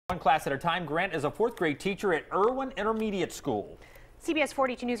One class at a time, Grant is a fourth grade teacher at Irwin Intermediate School. CBS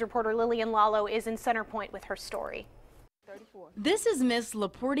 42 News reporter Lillian Lalo is in Center Point with her story. This is Miss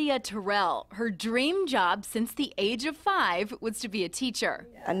Laportia Terrell. Her dream job since the age of 5 was to be a teacher.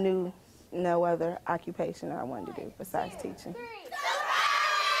 I knew no other occupation I wanted to do besides teaching.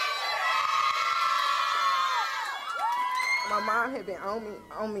 My mom had been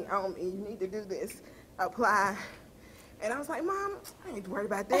on me. You need to do this, apply. And I was like, Mom, I ain't need to worry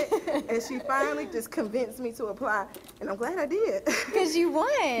about that. And she finally just convinced me to apply, and I'm glad I did. Because you won.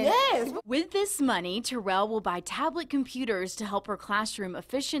 Yes. With this money, Terrell will buy tablet computers to help her classroom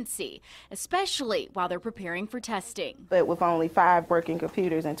efficiency, especially while they're preparing for testing. But with only 5 working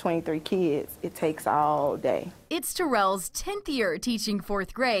computers and 23 kids, it takes all day. It's Terrell's 10th year teaching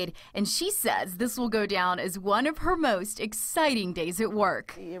 4th grade, and she says this will go down as one of her most exciting days at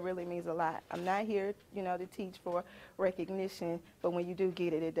work. It really means a lot. I'm not here, to teach for recognition, but when you do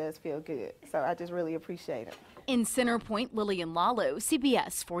get it, it does feel good. So I just really appreciate it. In Center Point, Lillian Lalo,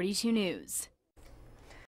 CBS 42 News.